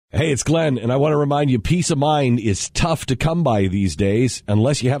Hey, it's Glenn, and I want to remind you, peace of mind is tough to come by these days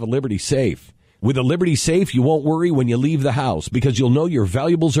unless you have a Liberty Safe. With a Liberty Safe, you won't worry when you leave the house because you'll know your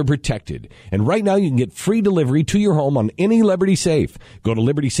valuables are protected. And right now, you can get free delivery to your home on any Liberty Safe. Go to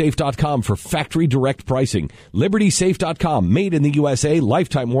LibertySafe.com for factory direct pricing. LibertySafe.com, made in the USA,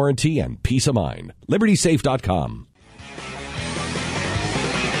 lifetime warranty, and peace of mind. LibertySafe.com.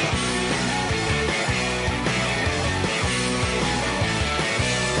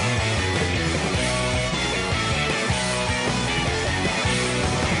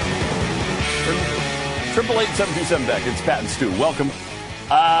 Triple 727 back. It's Pat and Stu. Welcome.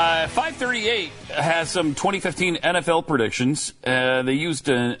 538 has some 2015 NFL predictions. They used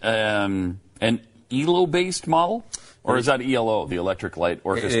an ELO-based model, or is that ELO, the Electric Light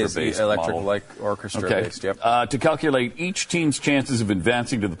Orchestra-based model? It is the Electric Light Orchestra-based, Yep. To calculate each team's chances of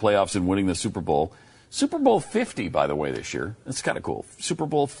advancing to the playoffs and winning the Super Bowl. Super Bowl 50, by the way, this year. That's kind of cool. Super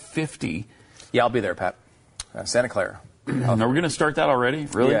Bowl 50. Yeah, I'll be there, Pat. Santa Clara. Are we going to start that already?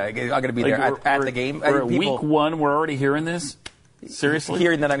 Really? Yeah, I'm going to be there at the game. We're at week one. We're already hearing this? Seriously?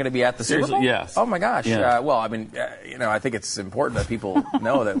 Hearing that I'm going to be at the Super Bowl? Yes. Oh, my gosh. Yeah. Well, I mean, I think it's important that people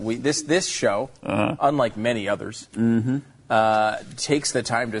know that this show, unlike many others, takes the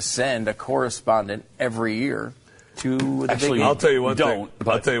time to send a correspondent every year to the big game. I'll tell you one thing.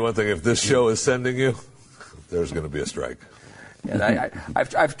 I'll tell you one thing. If this show is sending you, there's going to be a strike. And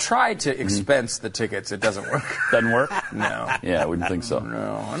I've tried to expense the tickets. It doesn't work. Doesn't work? No. Yeah, I wouldn't think so.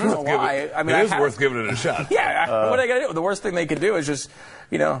 No. I don't know why. I mean, it is worth giving it a shot. Yeah. What are they going to do? The worst thing they could do is just,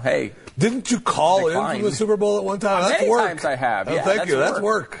 hey. Didn't you call in from the Super Bowl at one time? That's many work. times I have. Oh, Yeah, thank you. That's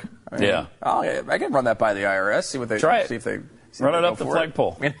work. I mean, I can run that by the IRS. See what they try it. See if they run it up the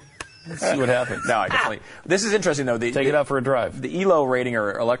flagpole. See what happens. No, I definitely. This is interesting, though. Take it out for a drive. The ELO rating,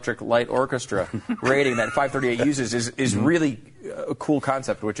 or Electric Light Orchestra rating, that 538 uses is really a cool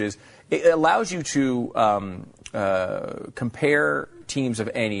concept, which is it allows you to compare teams of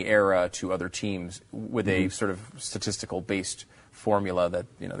any era to other teams with a sort of statistical-based formula that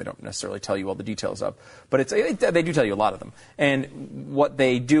they don't necessarily tell you all the details of, but they do tell you a lot of them. And what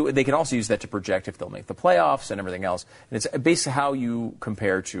they do, they can also use that to project if they'll make the playoffs and everything else. And it's basically how you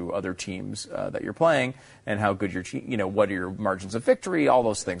compare to other teams that you're playing and how good your team, what are your margins of victory. All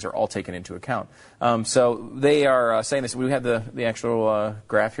those things are all taken into account. So they are saying this. We have the actual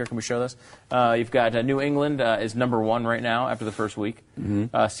graph here. Can we show this? You've got New England is number 1 right now after the first week.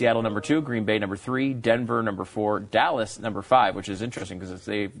 Seattle number 2, Green Bay number 3, Denver number 4, Dallas number 5, which is interesting because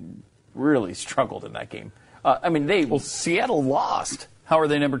they really struggled in that game. Seattle lost. How are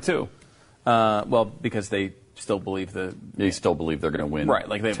they number 2? Because they still believe they're going to win. Right,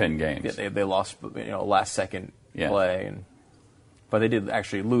 like 10 games. Yeah, they lost, last second play, but they did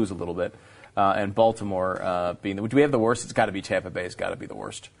actually lose a little bit. And Baltimore do we have the worst? It's got to be Tampa Bay. It's got to be the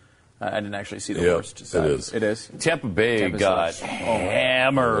worst. I didn't actually see the worst. It is. It is. Tampa Bay got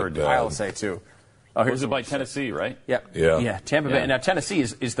hammered. I'll say too. Oh, was it by Tennessee, right? Yeah. Tampa Bay. Now Tennessee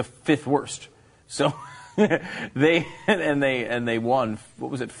is the 5th worst. So they won.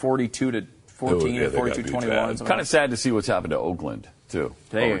 What was it? 42-14 or 42-21. Kind of sad to see what's happened to Oakland too.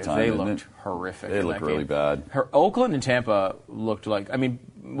 They looked horrific. They looked really bad. Oakland and Tampa looked like.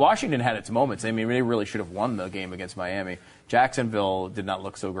 Washington had its moments. They really should have won the game against Miami. Jacksonville did not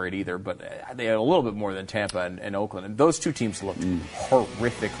look so great either, but they had a little bit more than Tampa and Oakland. And those two teams looked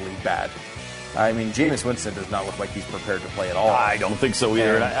horrifically bad. Jameis Winston does not look like he's prepared to play at all. I don't think so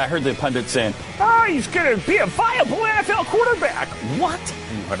either. And I heard the pundit saying, he's going to be a viable NFL quarterback. What?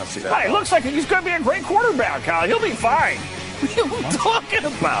 I don't see that. It looks like he's going to be a great quarterback. He'll be fine. What are you talking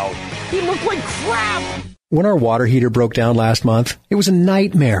about? He looked like crap. When our water heater broke down last month, it was a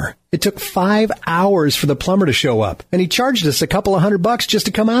nightmare. It took 5 hours for the plumber to show up, and he charged us a couple of $100 just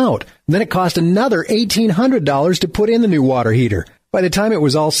to come out. Then it cost another $1,800 to put in the new water heater. By the time it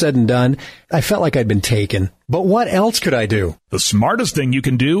was all said and done, I felt like I'd been taken. But what else could I do? The smartest thing you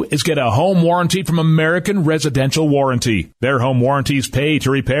can do is get a home warranty from American Residential Warranty. Their home warranties pay to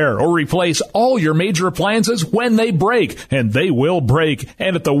repair or replace all your major appliances when they break, and they will break,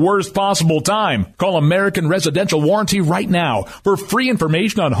 and at the worst possible time. Call American Residential Warranty right now for free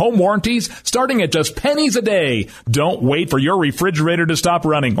information on home warranties starting at just pennies a day. Don't wait for your refrigerator to stop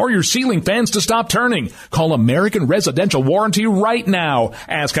running or your ceiling fans to stop turning. Call American Residential Warranty right now.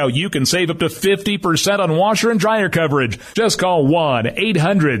 Ask how you can save up to 50% on washer and dryer coverage. Just call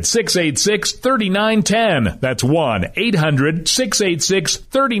 1-800-686-3910. That's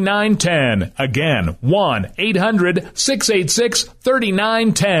 1-800-686-3910. Again,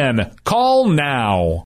 1-800-686-3910. Call now.